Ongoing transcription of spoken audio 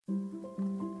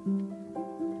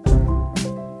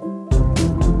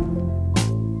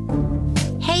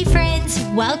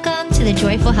friends. Welcome to the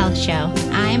Joyful Health Show.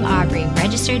 I'm Aubrey,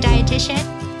 registered dietitian.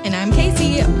 And I'm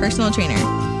Casey, a personal trainer.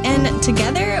 And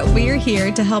together we're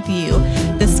here to help you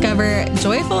discover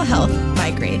joyful health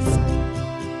by grace.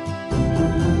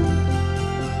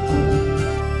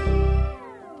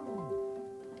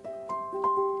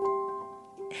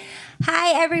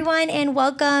 Hi, everyone, and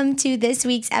welcome to this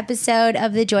week's episode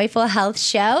of the Joyful Health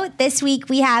Show. This week,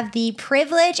 we have the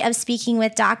privilege of speaking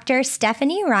with Dr.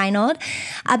 Stephanie Reinold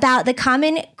about the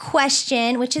common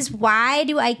question, which is, why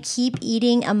do I keep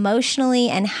eating emotionally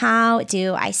and how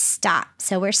do I stop?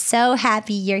 So we're so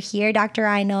happy you're here, Dr.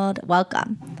 Reinold.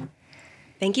 Welcome.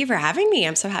 Thank you for having me.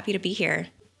 I'm so happy to be here.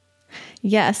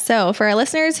 Yes. So for our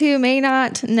listeners who may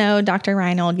not know Dr.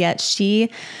 Reinold yet,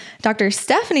 Dr.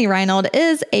 Stephanie Reinold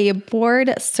is a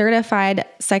board certified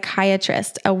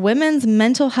psychiatrist, a women's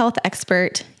mental health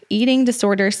expert, eating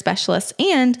disorder specialist,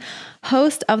 and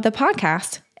host of the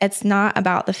podcast, It's Not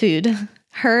About the Food.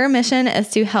 Her mission is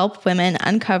to help women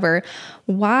uncover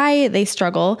why they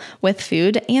struggle with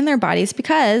food and their bodies,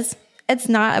 because it's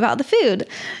not about the food.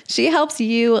 She helps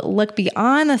you look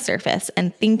beyond the surface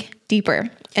and think deeper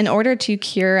in order to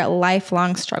cure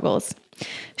lifelong struggles.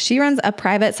 She runs a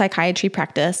private psychiatry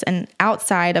practice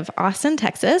outside of Austin,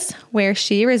 Texas, where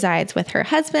she resides with her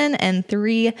husband and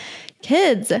 3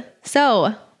 kids.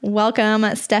 So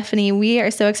welcome, Stephanie. We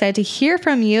are so excited to hear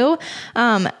from you.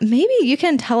 Maybe you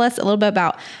can tell us a little bit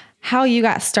about how you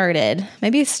got started.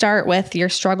 Maybe start with your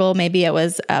struggle. Maybe it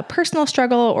was a personal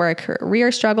struggle or a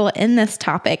career struggle in this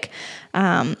topic,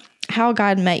 how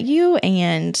God met you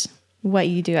and what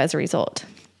you do as a result.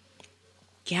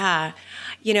 Yeah.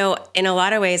 You know, in a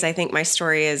lot of ways, I think my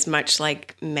story is much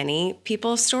like many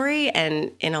people's story.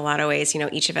 And in a lot of ways,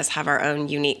 each of us have our own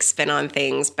unique spin on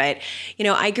things. But,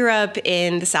 I grew up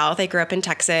in the South. I grew up in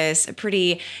Texas, a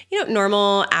pretty,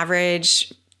 normal,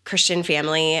 average Christian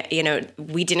family.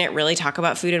 We didn't really talk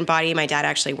about food and body. My dad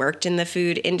actually worked in the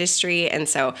food industry. And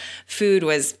so food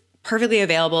was perfectly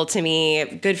available to me,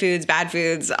 good foods, bad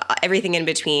foods, everything in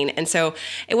between. And so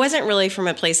it wasn't really from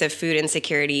a place of food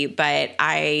insecurity, but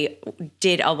I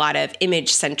did a lot of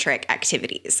image-centric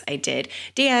activities. I did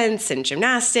dance and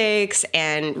gymnastics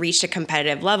and reached a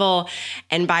competitive level.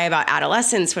 And by about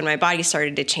adolescence, when my body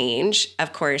started to change,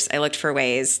 of course, I looked for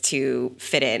ways to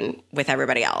fit in with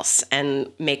everybody else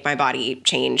and make my body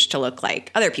change to look like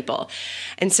other people.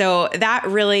 And so that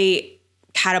really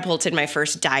catapulted my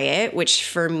first diet, which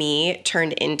for me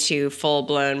turned into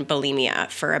full-blown bulimia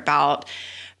for about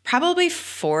probably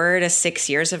 4 to 6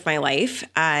 years of my life,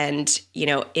 and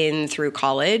in through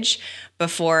college,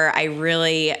 before I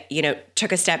really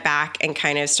took a step back and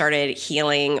kind of started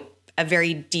healing a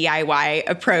very DIY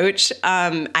approach.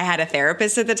 I had a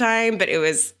therapist at the time, but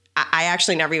I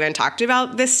actually never even talked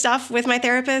about this stuff with my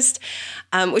therapist,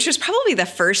 which was probably the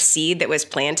first seed that was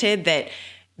planted that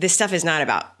this stuff is not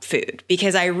about food,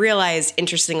 because I realized,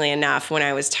 interestingly enough, when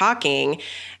I was talking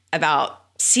about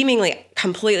seemingly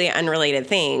completely unrelated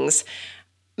things,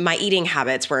 my eating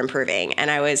habits were improving,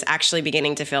 and I was actually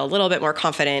beginning to feel a little bit more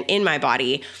confident in my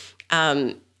body.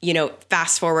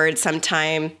 Fast forward some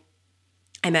time,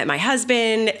 I met my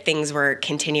husband, things were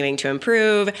continuing to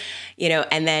improve,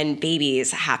 and then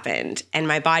babies happened and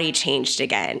my body changed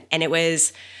again. And it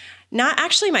was not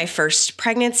actually my first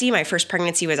pregnancy. My first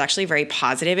pregnancy was actually a very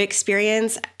positive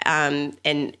experience. And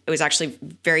it was actually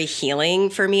very healing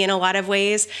for me in a lot of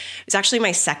ways. It was actually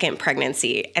my second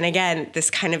pregnancy. And again, this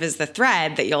kind of is the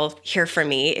thread that you'll hear from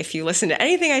me if you listen to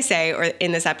anything I say or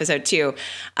in this episode too.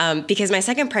 Because my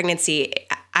second pregnancy,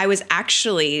 I was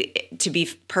actually, to be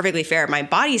perfectly fair, my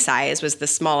body size was the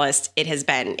smallest it has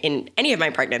been in any of my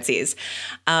pregnancies.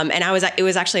 And it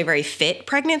was actually a very fit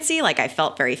pregnancy. Like, I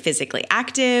felt very physically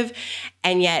active,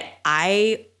 and yet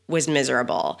I was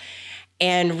miserable.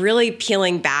 And really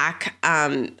peeling back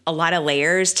a lot of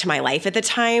layers to my life at the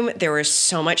time, there was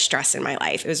so much stress in my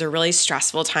life. It was a really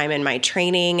stressful time in my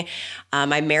training.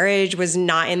 My marriage was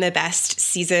not in the best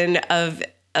season of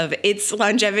its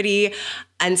longevity.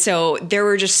 And so there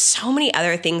were just so many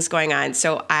other things going on.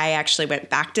 So I actually went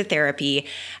back to therapy,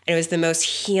 and it was the most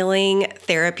healing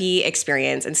therapy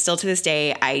experience. And still to this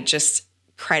day, I just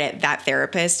credit that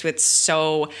therapist with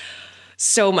so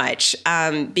much,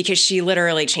 because she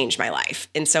literally changed my life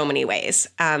in so many ways,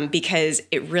 because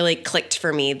it really clicked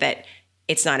for me that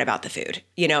it's not about the food,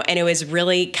 and it was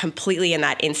really completely in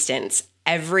that instance,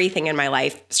 everything in my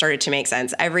life started to make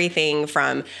sense. Everything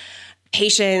from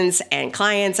patients and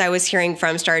clients I was hearing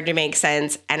from started to make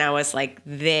sense. And I was like,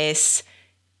 this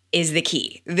is the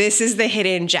key. This is the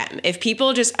hidden gem. If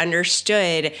people just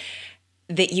understood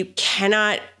that you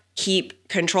cannot keep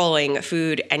controlling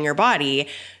food and your body,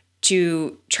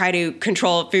 to try to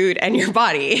control food and your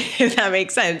body, if that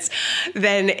makes sense,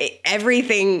 then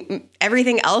everything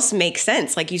else makes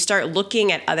sense. Like you start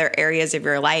looking at other areas of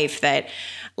your life that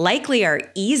likely are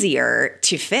easier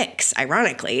to fix,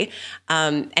 ironically.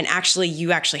 And actually,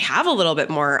 you actually have a little bit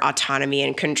more autonomy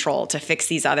and control to fix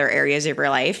these other areas of your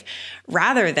life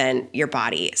rather than your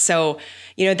body. So,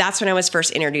 that's when I was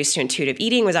first introduced to intuitive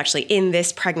eating, was actually in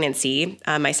this pregnancy,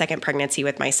 my second pregnancy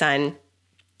with my son.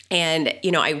 And,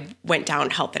 I went down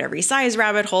health at every size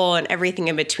rabbit hole and everything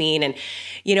in between. And,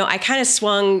 I kind of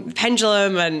swung the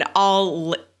pendulum and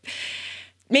all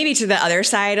maybe to the other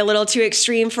side a little too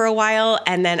extreme for a while.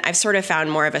 And then I've sort of found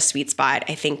more of a sweet spot,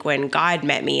 I think, when God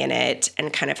met me in it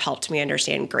and kind of helped me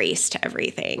understand grace to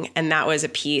everything. And that was a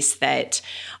piece that,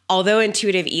 although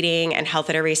intuitive eating and health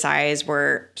at every size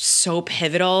were so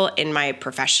pivotal in my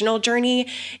professional journey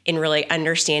in really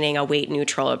understanding a weight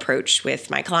neutral approach with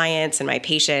my clients and my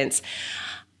patients,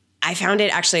 I found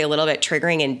it actually a little bit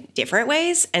triggering in different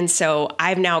ways. And so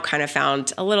I've now kind of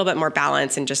found a little bit more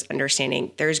balance in just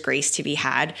understanding there's grace to be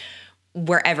had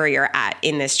wherever you're at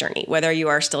in this journey, whether you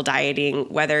are still dieting,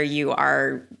 whether you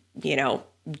are,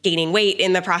 gaining weight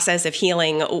in the process of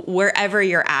healing, wherever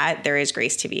you're at, there is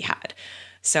grace to be had.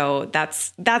 So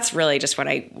that's really just what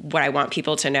I want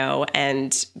people to know.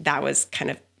 And that was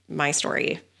kind of my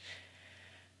story.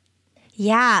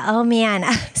 Yeah. Oh, man.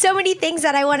 So many things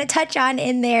that I want to touch on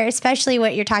in there, especially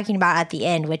what you're talking about at the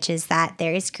end, which is that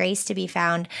there is grace to be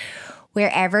found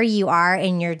wherever you are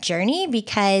in your journey,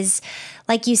 because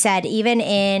like you said, even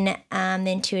in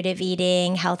the intuitive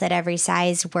eating, health at every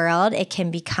size world, it can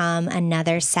become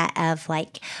another set of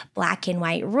like black and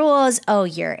white rules. Oh,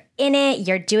 you're in it,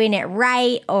 you're doing it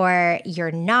right, or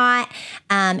you're not.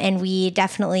 And we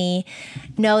definitely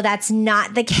know that's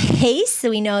not the case. So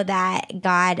we know that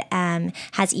God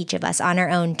has each of us on our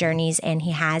own journeys, and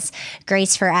He has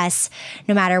grace for us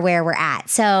no matter where we're at.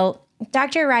 So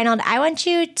Dr. Reinold, I want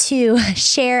you to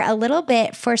share a little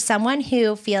bit for someone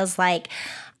who feels like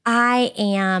I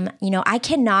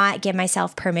cannot give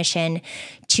myself permission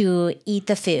to eat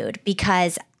the food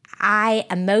because I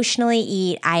emotionally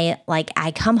eat.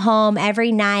 I come home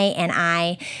every night and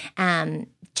I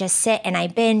just sit and I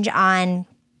binge on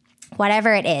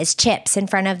whatever it is, chips in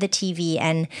front of the TV.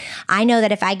 And I know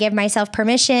that if I give myself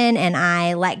permission and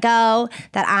I let go,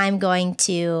 that I'm going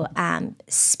to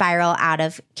spiral out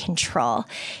of control.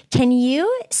 Can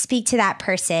you speak to that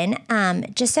person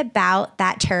just about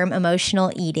that term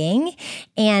emotional eating,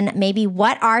 and maybe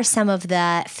what are some of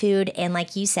the food and,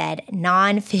 like you said,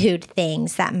 non-food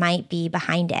things that might be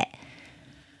behind it?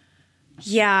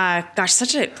 Yeah, gosh,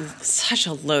 such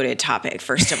a loaded topic,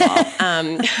 first of all.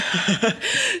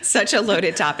 Such a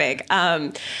loaded topic.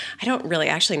 I don't really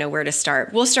actually know where to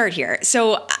start. We'll start here.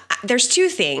 So there's two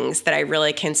things that I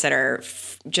really consider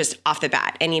just off the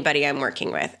bat, anybody I'm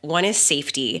working with. One is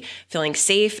safety, feeling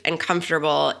safe and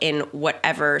comfortable in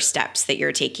whatever steps that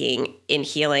you're taking in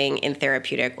healing, in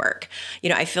therapeutic work.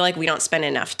 I feel like we don't spend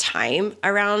enough time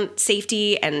around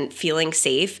safety and feeling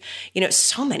safe.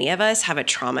 So many of us have a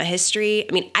trauma history.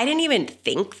 I mean, I didn't even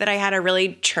think that I had a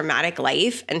really traumatic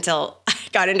life until I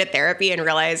got into therapy and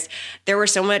realized there were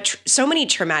so many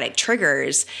traumatic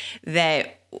triggers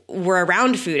that were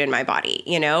around food in my body,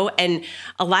 and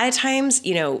a lot of times,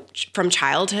 from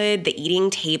childhood, the eating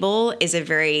table is a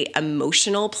very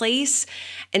emotional place.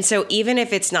 And so even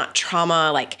if it's not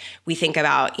trauma, like we think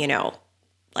about,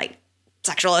 like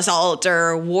sexual assault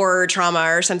or war trauma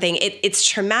or something, it's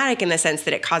traumatic in the sense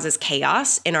that it causes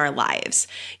chaos in our lives,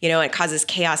 it causes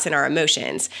chaos in our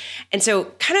emotions. And so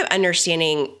kind of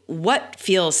understanding what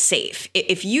feels safe.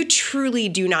 If you truly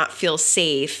do not feel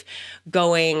safe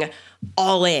going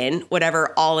all in,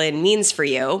 whatever all in means for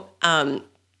you. And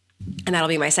that'll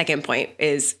be my second point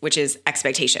which is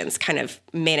expectations, kind of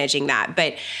managing that.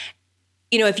 But,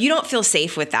 if you don't feel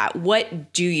safe with that,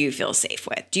 what do you feel safe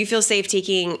with? Do you feel safe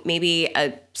taking maybe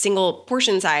a single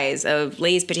portion size of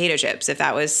Lay's potato chips, if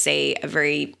that was, say, a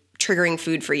very triggering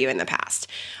food for you in the past?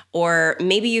 Or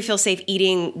maybe you feel safe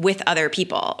eating with other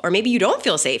people, or maybe you don't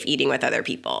feel safe eating with other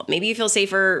people. Maybe you feel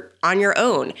safer on your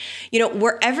own.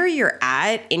 Wherever you're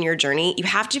at in your journey, you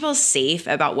have to feel safe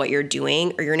about what you're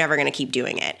doing, or you're never going to keep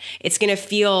doing it. It's going to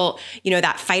feel,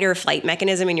 that fight or flight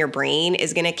mechanism in your brain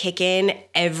is going to kick in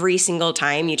every single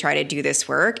time you try to do this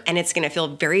work. And it's going to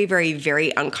feel very, very,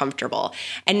 very uncomfortable,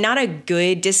 and not a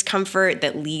good discomfort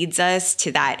that leads us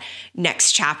to that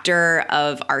next chapter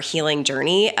of our healing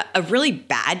journey. A really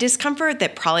bad discomfort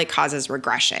that probably causes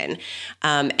regression,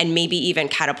 and maybe even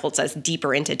catapults us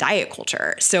deeper into diet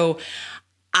culture. So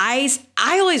I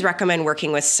always recommend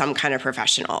working with some kind of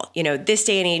professional. This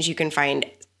day and age, you can find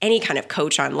any kind of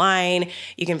coach online.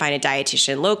 You can find a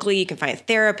dietitian locally. You can find a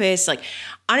therapist. Like,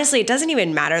 honestly, it doesn't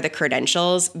even matter the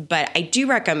credentials, but I do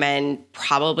recommend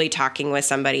probably talking with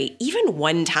somebody even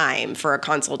one time for a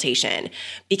consultation,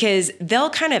 because they'll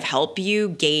kind of help you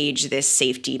gauge this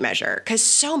safety measure. Because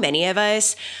so many of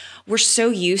us, we're so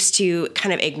used to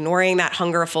kind of ignoring that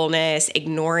hunger, fullness,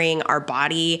 ignoring our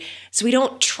body. So we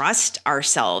don't trust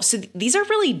ourselves. So these are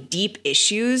really deep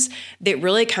issues that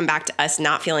really come back to us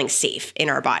not feeling safe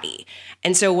in our body.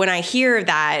 And so when I hear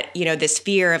that, this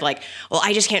fear of like, well,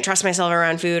 I just can't trust myself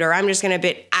around food, or I'm just going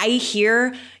to I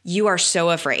hear you are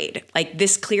so afraid. Like,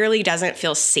 this clearly doesn't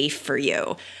feel safe for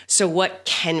you. So what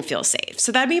can feel safe?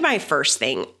 So that'd be my first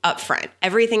thing up front.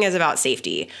 Everything is about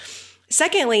safety.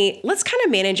 Secondly, let's kind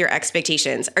of manage your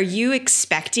expectations. Are you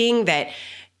expecting that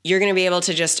you're going to be able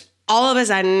to just all of a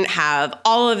sudden have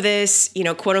all of this,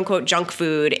 quote unquote junk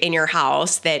food in your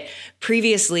house that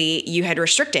previously you had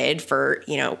restricted for,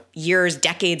 years,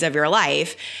 decades of your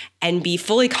life, and be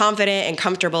fully confident and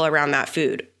comfortable around that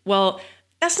food? Well,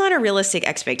 that's not a realistic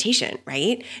expectation,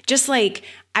 right? Just like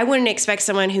I wouldn't expect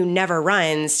someone who never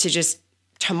runs to just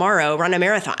tomorrow run a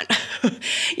marathon.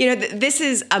 This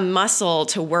is a muscle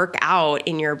to work out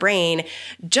in your brain,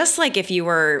 just like if you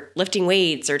were lifting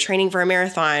weights or training for a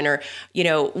marathon or,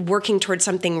 working towards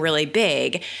something really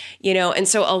big, and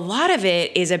so a lot of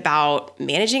it is about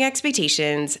managing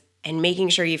expectations and making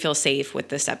sure you feel safe with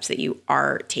the steps that you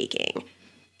are taking.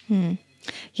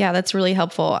 Yeah, that's really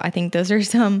helpful. I think those are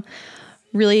some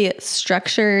really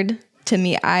structured, to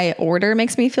me, order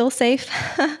makes me feel safe.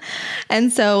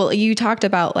 And so you talked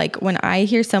about, like, when I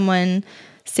hear someone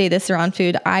say this around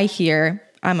food, I hear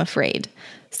I'm afraid.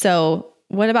 So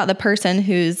what about the person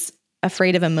who's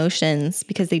afraid of emotions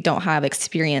because they don't have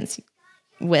experience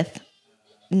with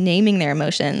naming their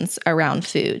emotions around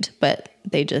food, but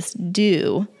they just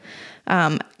do?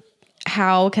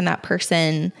 How can that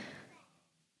person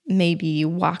maybe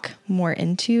walk more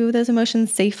into those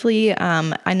emotions safely?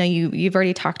 I know you've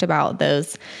already talked about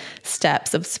those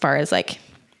steps as far as like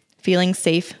feeling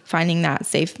safe, finding that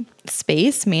safe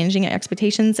space, managing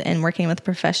expectations, and working with a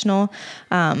professional.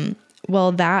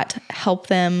 Will that help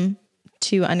them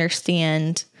to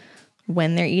understand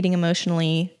when they're eating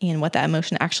emotionally and what that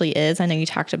emotion actually is? I know you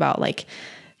talked about, like,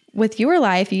 with your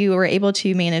life, you were able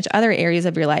to manage other areas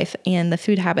of your life and the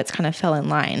food habits kind of fell in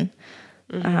line.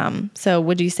 So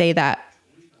would you say that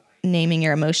naming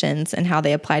your emotions and how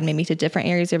they applied maybe to different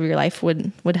areas of your life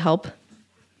would help?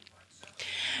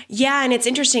 Yeah. And it's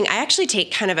interesting. I actually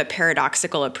take kind of a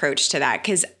paradoxical approach to that,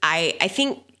 because I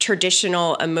think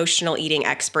traditional emotional eating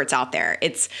experts out there,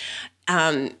 it's,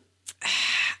 how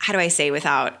do I say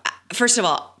first of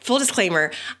all, full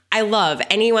disclaimer, I love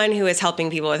anyone who is helping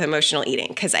people with emotional eating,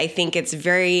 because I think it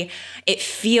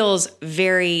feels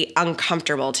very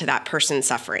uncomfortable to that person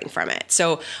suffering from it.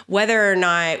 So whether or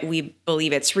not we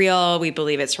believe it's real, we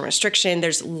believe it's from restriction,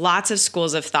 there's lots of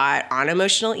schools of thought on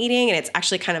emotional eating, and it's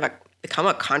actually kind of become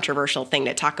a controversial thing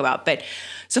to talk about. But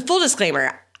so full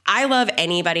disclaimer, I love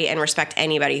anybody and respect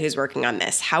anybody who's working on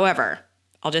this. However,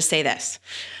 I'll just say this.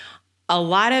 A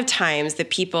lot of times the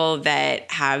people that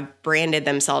have branded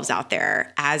themselves out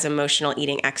there as emotional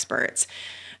eating experts,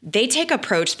 they take an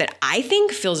approach that I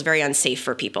think feels very unsafe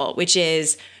for people, which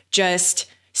is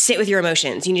just sit with your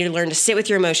emotions. You need to learn to sit with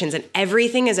your emotions, and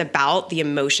everything is about the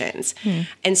emotions.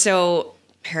 And so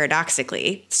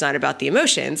paradoxically, it's not about the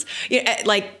emotions.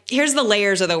 Like, here's the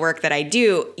layers of the work that I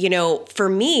do, for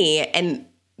me, and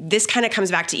this kind of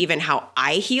comes back to even how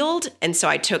I healed. And so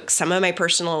I took some of my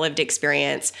personal lived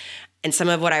experience and some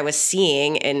of what I was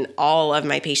seeing in all of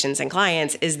my patients and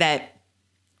clients is that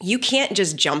you can't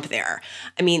just jump there.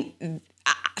 I mean,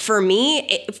 for me,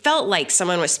 it felt like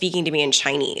someone was speaking to me in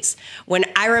Chinese. When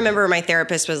I remember my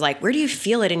therapist was like, "Where do you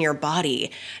feel it in your body?"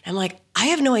 And I'm like, "I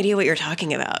have no idea what you're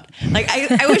talking about." Like,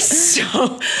 I was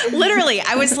so, literally,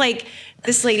 I was like,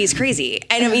 this lady's crazy.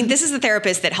 And I mean, this is the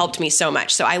therapist that helped me so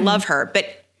much. So I love her.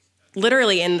 But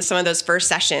literally in some of those first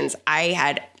sessions, I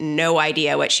had no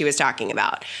idea what she was talking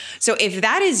about. So if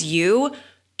that is you,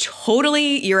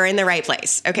 totally you're in the right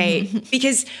place, okay?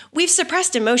 Because we've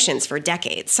suppressed emotions for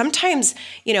decades. Sometimes,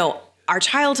 our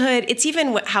childhood, it's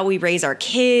even how we raise our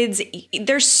kids.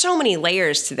 There's so many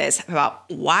layers to this about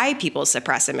why people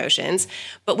suppress emotions,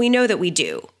 but we know that we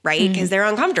do, right? Because they're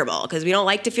uncomfortable, because we don't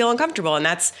like to feel uncomfortable. And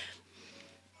that's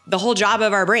the whole job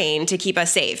of our brain to keep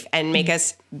us safe and make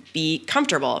us be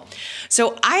comfortable.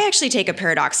 So I actually take a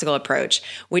paradoxical approach,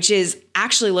 which is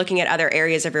actually looking at other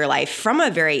areas of your life from a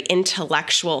very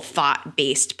intellectual,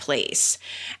 thought-based place.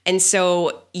 And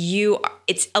so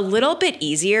it's a little bit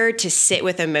easier to sit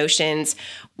with emotions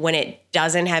when it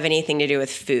doesn't have anything to do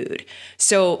with food.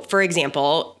 So for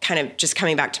example, kind of just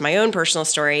coming back to my own personal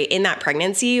story, in that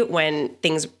pregnancy, when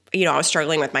things, I was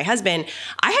struggling with my husband,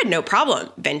 I had no problem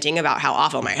venting about how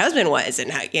awful my husband was and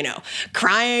how,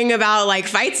 crying about like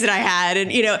fights that I had.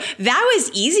 And, that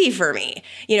was easy for me,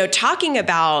 talking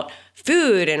about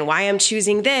food and why I'm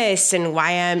choosing this and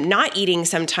why I'm not eating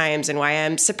sometimes and why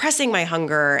I'm suppressing my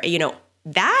hunger,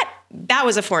 that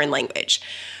was a foreign language.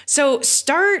 So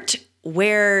start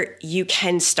where you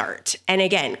can start. And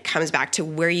again, comes back to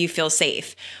where you feel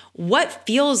safe. What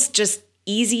feels just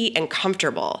easy and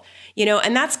comfortable,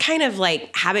 and that's kind of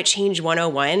like habit change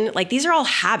 101. Like these are all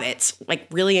habits, like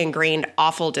really ingrained,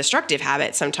 awful, destructive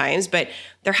habits sometimes, but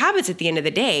they're habits at the end of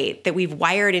the day that we've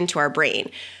wired into our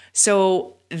brain.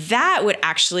 So that would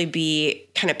actually be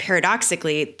kind of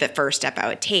paradoxically the first step I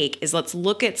would take is let's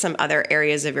look at some other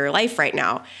areas of your life right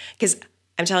now. Because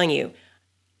I'm telling you,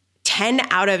 10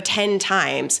 out of 10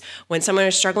 times when someone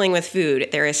is struggling with food,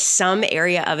 there is some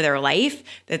area of their life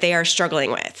that they are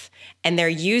struggling with. And they're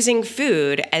using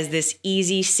food as this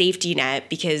easy safety net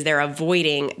because they're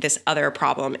avoiding this other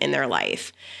problem in their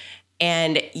life.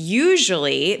 And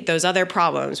usually those other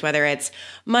problems, whether it's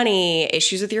money,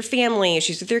 issues with your family,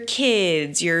 issues with your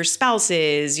kids, your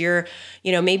spouses,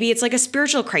 maybe it's like a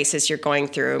spiritual crisis you're going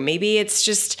through. Maybe it's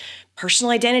just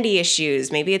personal identity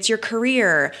issues. Maybe it's your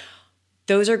career.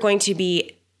 Those are going to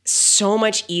be so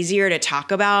much easier to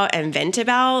talk about and vent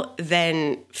about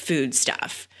than food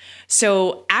stuff.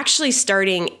 So actually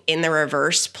starting in the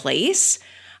reverse place,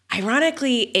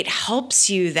 ironically, it helps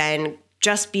you then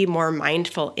just be more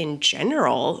mindful in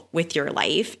general with your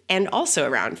life and also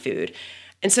around food.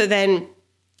 And so then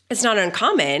it's not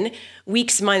uncommon,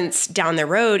 weeks, months down the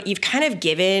road, you've kind of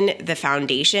given the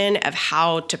foundation of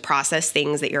how to process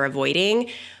things that you're avoiding.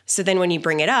 So then when you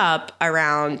bring it up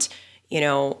around,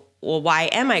 why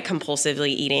am I compulsively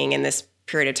eating in this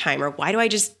period of time? Or why do I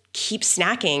just keep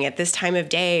snacking at this time of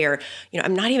day? Or,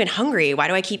 I'm not even hungry. Why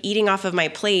do I keep eating off of my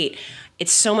plate?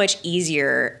 It's so much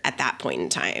easier at that point in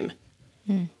time.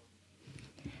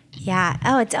 Yeah.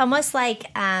 Oh, it's almost like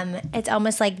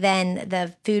then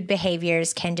the food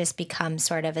behaviors can just become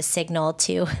sort of a signal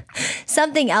to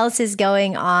something else is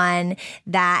going on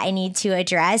that I need to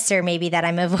address or maybe that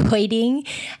I'm avoiding.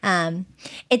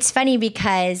 It's funny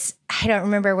because I don't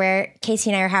remember where Casey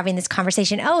and I are having this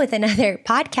conversation. With another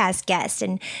podcast guest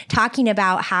and talking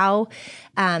about how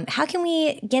can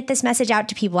we get this message out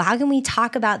to people? How can we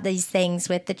talk about these things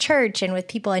with the church and with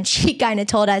people? And she kind of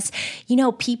told us,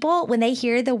 people, when they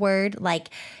hear the word like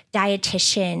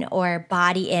dietitian or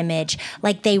body image,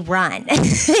 like they run.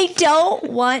 They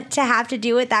don't want to have to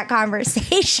do with that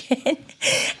conversation.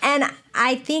 And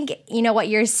I think, what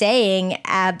you're saying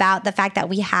about the fact that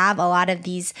we have a lot of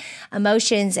these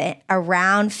emotions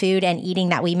around food and eating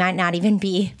that we might not even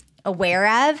be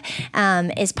aware of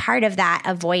is part of that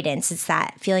avoidance. It's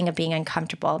that feeling of being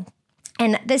uncomfortable.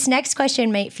 And this next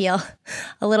question might feel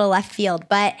a little left field,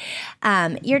 but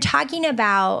you're talking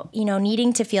about,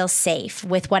 needing to feel safe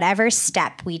with whatever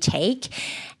step we take.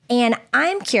 And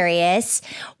I'm curious,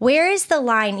 where is the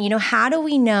line? How do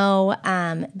we know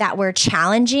that we're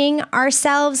challenging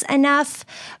ourselves enough,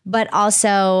 but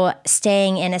also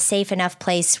staying in a safe enough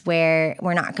place where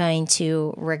we're not going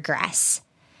to regress?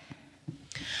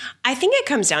 I think it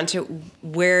comes down to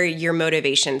where your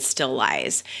motivation still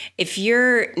lies. If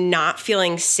you're not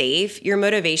feeling safe, your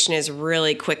motivation is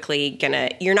really quickly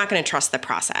you're not going to trust the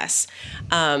process.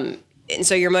 And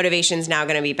so your motivation is now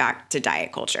going to be back to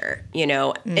diet culture,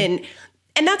 and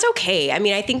that's okay. I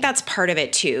mean, I think that's part of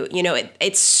it too.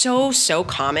 It's so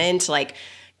common to like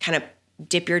kind of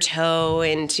dip your toe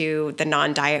into the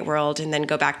non-diet world and then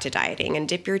go back to dieting and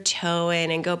dip your toe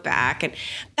in and go back. And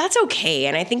that's okay.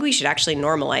 And I think we should actually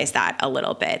normalize that a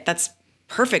little bit. That's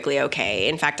perfectly okay.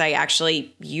 In fact, I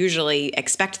actually usually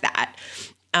expect that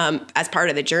as part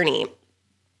of the journey.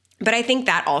 But I think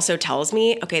that also tells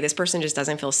me, okay, this person just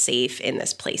doesn't feel safe in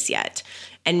this place yet.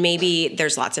 And maybe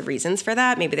there's lots of reasons for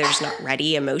that. Maybe they're just not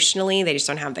ready emotionally. They just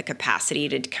don't have the capacity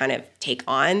to kind of take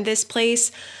on this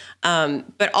place.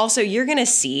 But also you're going to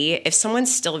see if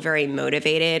someone's still very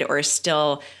motivated or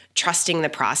still trusting the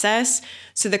process.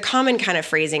 So the common kind of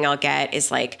phrasing I'll get is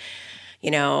like,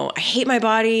 I hate my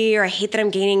body, or I hate that I'm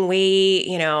gaining weight,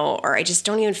 or I just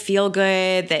don't even feel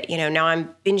good that, now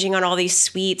I'm binging on all these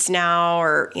sweets now,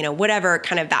 or, whatever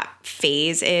kind of that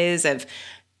phase is of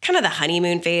kind of the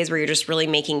honeymoon phase where you're just really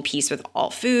making peace with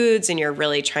all foods and you're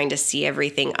really trying to see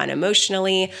everything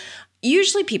unemotionally,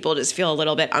 usually people just feel a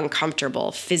little bit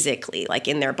uncomfortable physically, like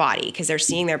in their body, because they're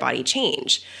seeing their body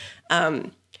change.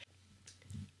 So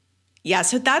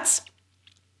that's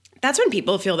when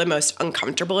people feel the most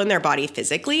uncomfortable in their body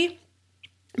physically.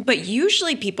 But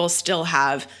usually people still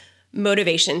have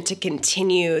motivation to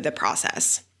continue the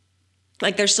process.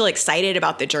 Like they're still excited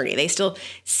about the journey. They still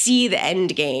see the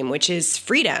end game, which is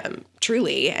freedom,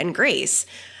 truly, and grace.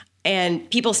 And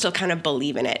people still kind of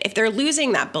believe in it. If they're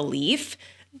losing that belief,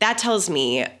 that tells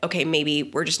me, okay, maybe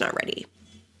we're just not ready.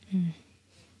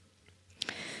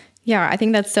 Yeah, I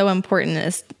think that's so important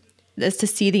is to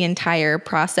see the entire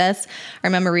process. I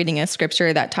remember reading a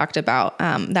scripture that talked about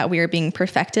that we are being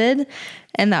perfected.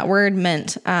 And that word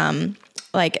meant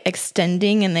like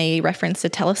extending, and they referenced a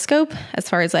telescope as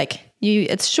far as like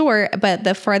it's short, but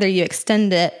the farther you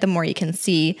extend it, the more you can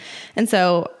see. And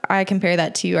so I compare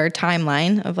that to our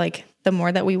timeline of like the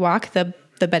more that we walk, the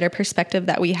better perspective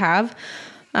that we have.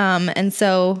 And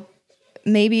so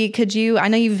maybe I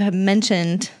know you've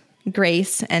mentioned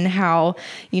grace and how,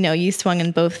 you swung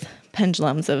in both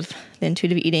pendulums of the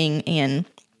intuitive eating and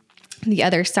the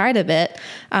other side of it.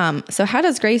 So how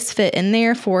does grace fit in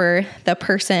there for the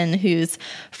person who's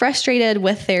frustrated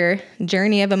with their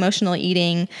journey of emotional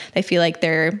eating? They feel like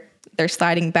they're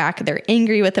sliding back, they're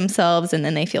angry with themselves, and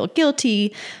then they feel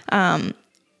guilty.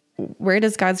 Where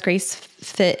does God's grace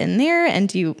fit in there? And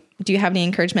do you have any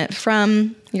encouragement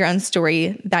from your own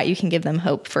story that you can give them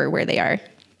hope for where they are?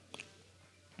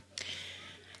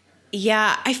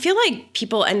 Yeah, I feel like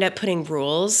people end up putting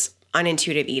rules on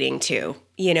intuitive eating too.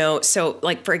 So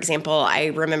like, for example, I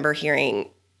remember hearing,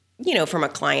 from a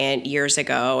client years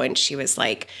ago, and she was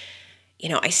like,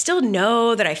 I still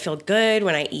know that I feel good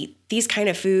when I eat these kind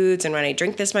of foods and when I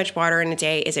drink this much water in a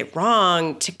day. Is it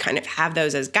wrong to kind of have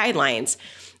those as guidelines?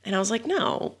 And I was like,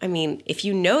 no. I mean, if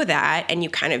you know that and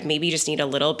you kind of maybe just need a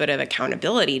little bit of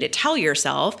accountability to tell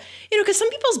yourself, because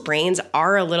some people's brains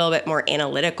are a little bit more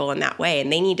analytical in that way,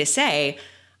 and they need to say,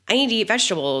 I need to eat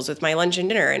vegetables with my lunch and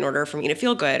dinner in order for me to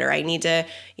feel good, or I need to,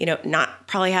 not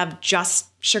probably have just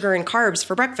sugar and carbs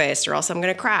for breakfast, or else I'm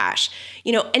going to crash,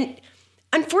 and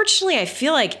unfortunately, I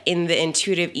feel like in the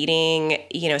intuitive eating,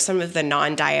 some of the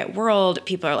non-diet world,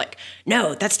 people are like,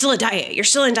 no, that's still a diet. You're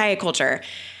still in diet culture.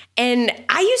 And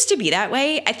I used to be that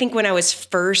way, I think, when I was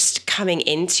first coming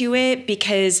into it,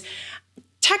 because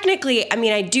technically, I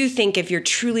mean, I do think if you're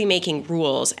truly making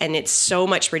rules and it's so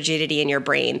much rigidity in your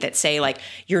brain that say like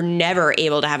you're never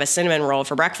able to have a cinnamon roll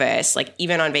for breakfast, like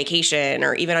even on vacation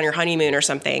or even on your honeymoon or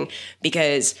something,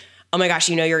 because, oh my gosh,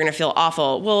 you're going to feel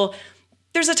awful. Well,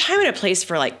 there's a time and a place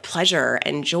for like pleasure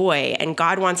and joy, and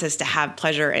God wants us to have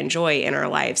pleasure and joy in our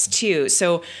lives too.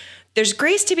 So there's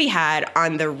grace to be had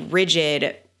on the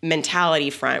rigid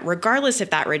mentality front, regardless if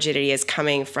that rigidity is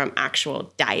coming from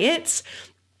actual diets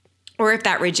or if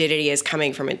that rigidity is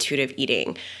coming from intuitive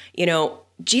eating.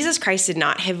 Jesus Christ did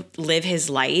not live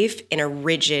his life in a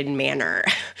rigid manner.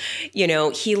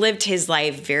 He lived his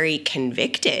life very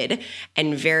convicted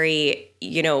and very,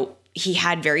 he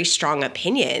had very strong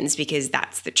opinions because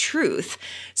that's the truth.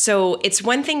 So it's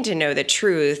one thing to know the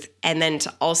truth and then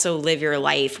to also live your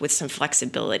life with some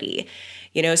flexibility.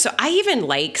 So I even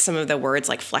like some of the words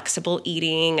like flexible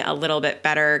eating a little bit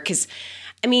better because,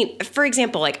 I mean, for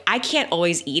example, like I can't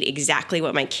always eat exactly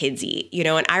what my kids eat,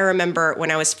 and I remember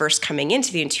when I was first coming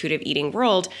into the intuitive eating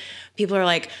world, people are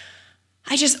like,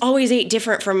 I just always ate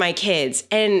different from my kids.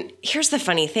 And here's the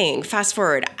funny thing, fast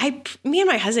forward, me and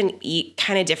my husband eat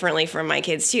kind of differently from my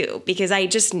kids too, because I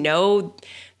just know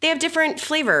they have different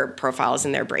flavor profiles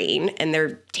in their brain and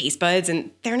their taste buds,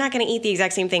 and they're not going to eat the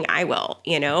exact same thing I will,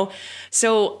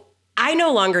 So I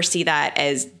no longer see that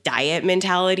as diet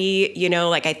mentality,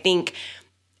 like I think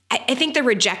the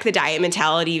reject the diet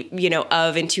mentality,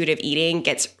 of intuitive eating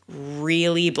gets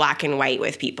really black and white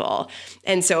with people.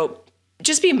 And so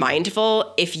just be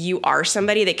mindful if you are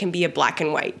somebody that can be a black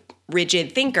and white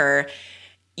rigid thinker,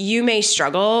 you may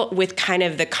struggle with kind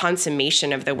of the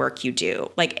consummation of the work you do.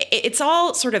 Like it's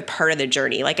all sort of part of the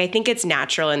journey. Like I think it's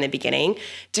natural in the beginning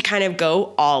to kind of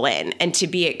go all in and to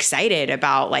be excited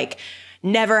about like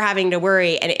never having to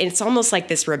worry. And it's almost like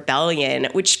this rebellion,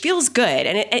 which feels good.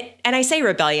 And I say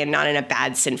rebellion not in a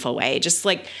bad, sinful way, just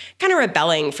like kind of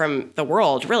rebelling from the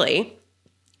world, really,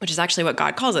 which is actually what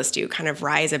God calls us to, kind of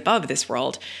rise above this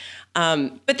world.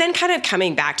 But then kind of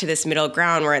coming back to this middle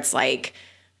ground where it's like,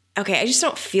 okay, I just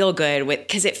don't feel good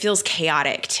because it feels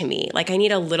chaotic to me. Like I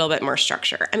need a little bit more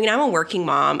structure. I mean, I'm a working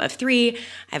mom of 3. I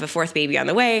have a 4th baby on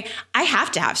the way. I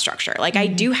have to have structure. Like I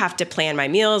do have to plan my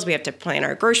meals. We have to plan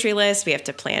our grocery list. We have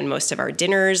to plan most of our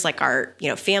dinners, like our,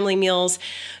 family meals.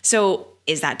 So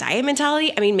is that diet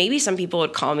mentality? I mean, maybe some people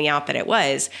would call me out that it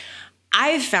was.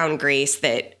 I've found grace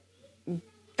that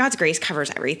God's grace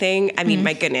covers everything. I mean,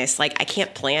 my goodness, like I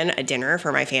can't plan a dinner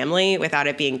for my family without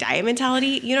it being diet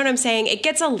mentality. You know what I'm saying? It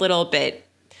gets a little bit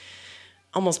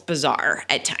almost bizarre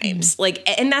at times.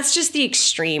 And that's just the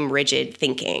extreme rigid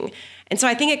thinking. And so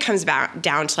I think it comes back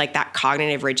down to like that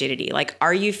cognitive rigidity. Like,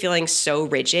 are you feeling so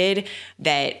rigid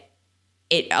that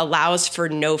it allows for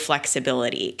no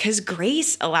flexibility? Because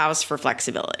grace allows for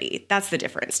flexibility. That's the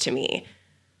difference to me.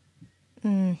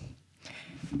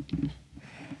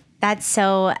 That's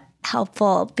so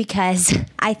helpful, because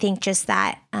I think just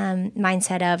that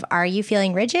mindset of, are you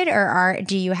feeling rigid, or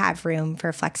do you have room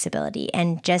for flexibility?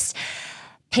 And just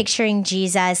picturing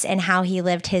Jesus and how he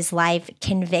lived his life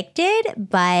convicted,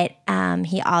 but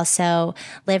he also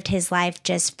lived his life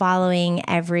just following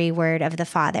every word of the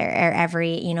Father, or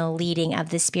every, leading of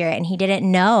the Spirit. And he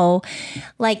didn't know,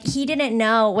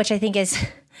 which I think is...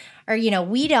 or,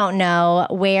 we don't know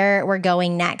where we're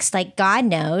going next. Like God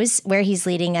knows where he's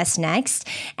leading us next.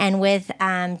 And with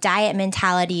diet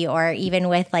mentality, or even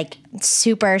with like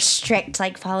super strict,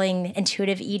 like following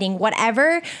intuitive eating,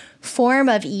 whatever form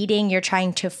of eating you're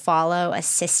trying to follow a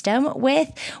system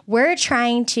with, we're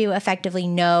trying to effectively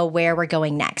know where we're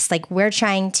going next. Like we're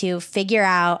trying to figure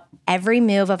out every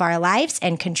move of our lives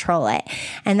and control it.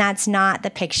 And that's not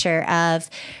the picture of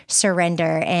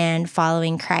surrender and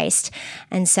following Christ.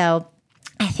 And so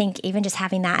I think even just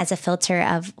having that as a filter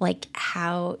of like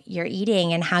how you're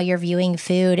eating and how you're viewing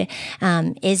food,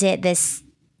 is it this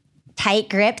tight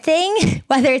grip thing,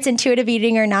 whether it's intuitive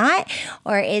eating or not,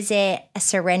 or is it a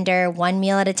surrender, one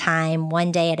meal at a time,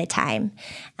 one day at a time?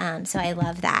 So I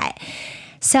love that.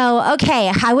 So,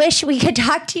 okay, I wish we could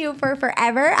talk to you for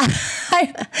forever.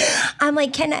 I'm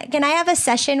like, can I have a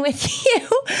session with you?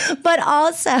 But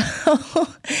also,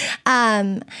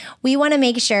 we want to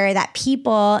make sure that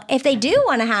people, if they do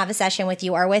want to have a session with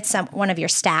you or with one of your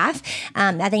staff,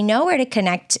 that they know where to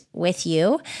connect with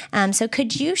you. So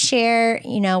could you share,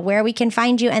 where we can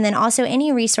find you, and then also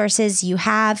any resources you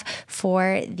have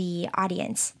for the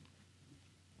audience?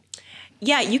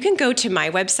 Yeah, you can go to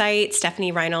my website,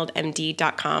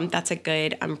 StephanieReinaldMD.com. That's a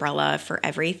good umbrella for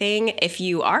everything. If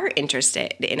you are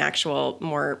interested in actual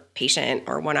more patient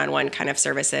or one-on-one kind of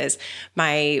services,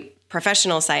 my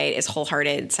professional site is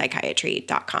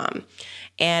WholeheartedPsychiatry.com.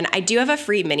 And I do have a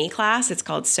free mini class. It's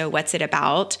called So What's It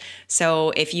About?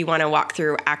 So if you want to walk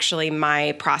through actually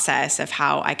my process of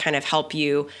how I kind of help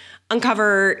you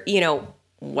uncover,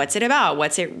 what's it about?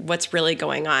 What's really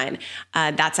going on?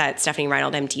 That's at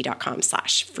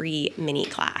StephanieReinaldMD.com/free mini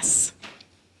class.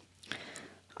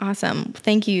 Awesome.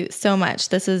 Thank you so much.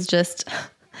 This is just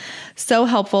so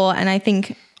helpful. And I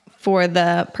think for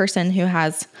the person who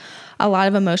has a lot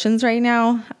of emotions right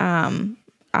now,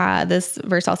 this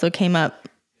verse also came up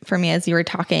for me as you were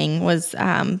talking, was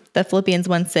the Philippians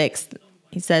 1:6.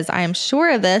 He says, I am sure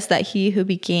of this, that he who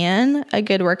began a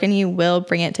good work in you will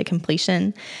bring it to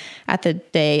completion at the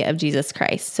day of Jesus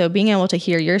Christ. So being able to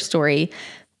hear your story,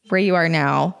 where you are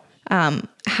now,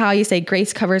 how you say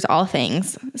grace covers all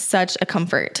things, such a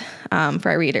comfort for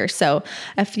our readers. So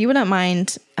if you wouldn't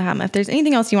mind, if there's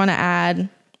anything else you want to add,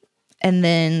 and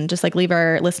then just like leave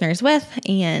our listeners with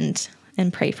and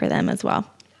pray for them as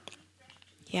well.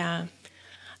 Yeah.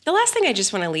 The last thing I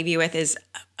just want to leave you with is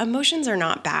emotions are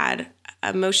not bad.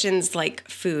 Emotions like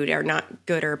food are not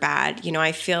good or bad.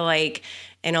 I feel like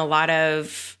in a lot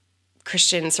of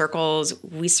Christian circles,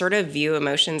 we sort of view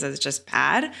emotions as just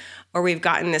bad, or we've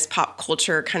gotten this pop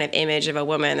culture kind of image of a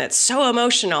woman that's so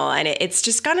emotional, and it's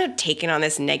just kind of taken on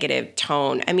this negative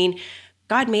tone. I mean,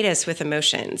 God made us with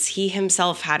emotions. He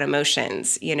himself had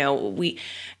emotions.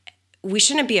 We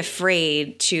shouldn't be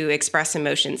afraid to express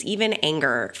emotions, even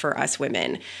anger for us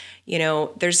women.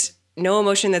 There's no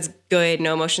emotion that's good,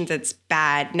 no emotion that's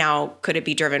bad. Now, could it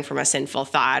be driven from a sinful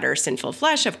thought or sinful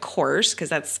flesh? Of course, because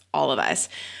that's all of us.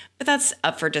 But that's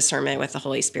up for discernment with the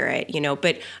Holy Spirit,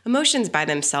 But emotions by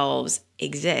themselves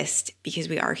exist because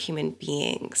we are human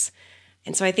beings.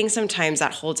 And so I think sometimes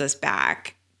that holds us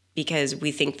back because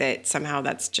we think that somehow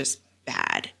that's just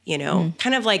bad,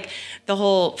 kind of like the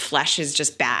whole flesh is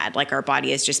just bad, like our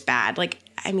body is just bad.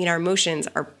 Our emotions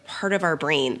are part of our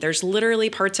brain. There's literally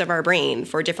parts of our brain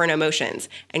for different emotions,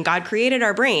 and God created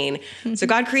our brain. So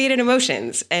God created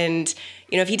emotions. And,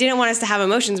 if he didn't want us to have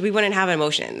emotions, we wouldn't have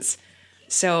emotions.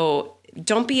 So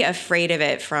don't be afraid of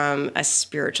it from a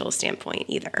spiritual standpoint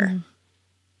either.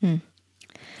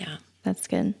 Yeah. That's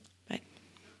good. But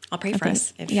I'll pray for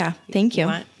us. Thank you.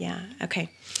 Want. Yeah. Okay.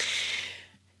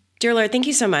 Dear Lord, thank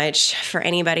you so much for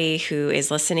anybody who is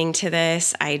listening to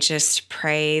this. I just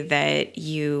pray that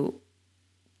you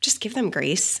just give them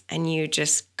grace and you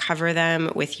just cover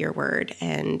them with your word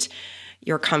and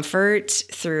your comfort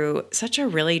through such a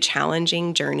really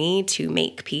challenging journey to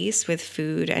make peace with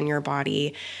food and your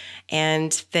body,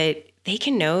 and that they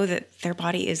can know that their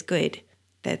body is good,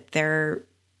 that their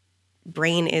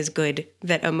brain is good,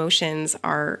 that emotions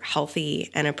are healthy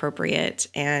and appropriate,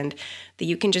 and that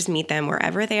you can just meet them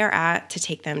wherever they are at to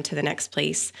take them to the next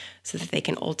place so that they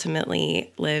can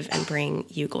ultimately live and bring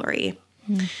you glory.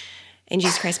 In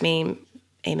Jesus Christ's name,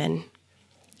 amen.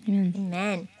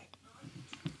 Amen.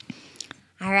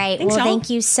 All right. Thanks, well, y'all. thank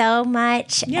you so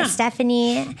much,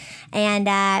 Stephanie.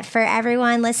 And for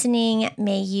everyone listening,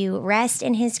 may you rest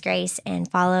in his grace and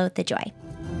follow the joy.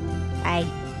 Bye.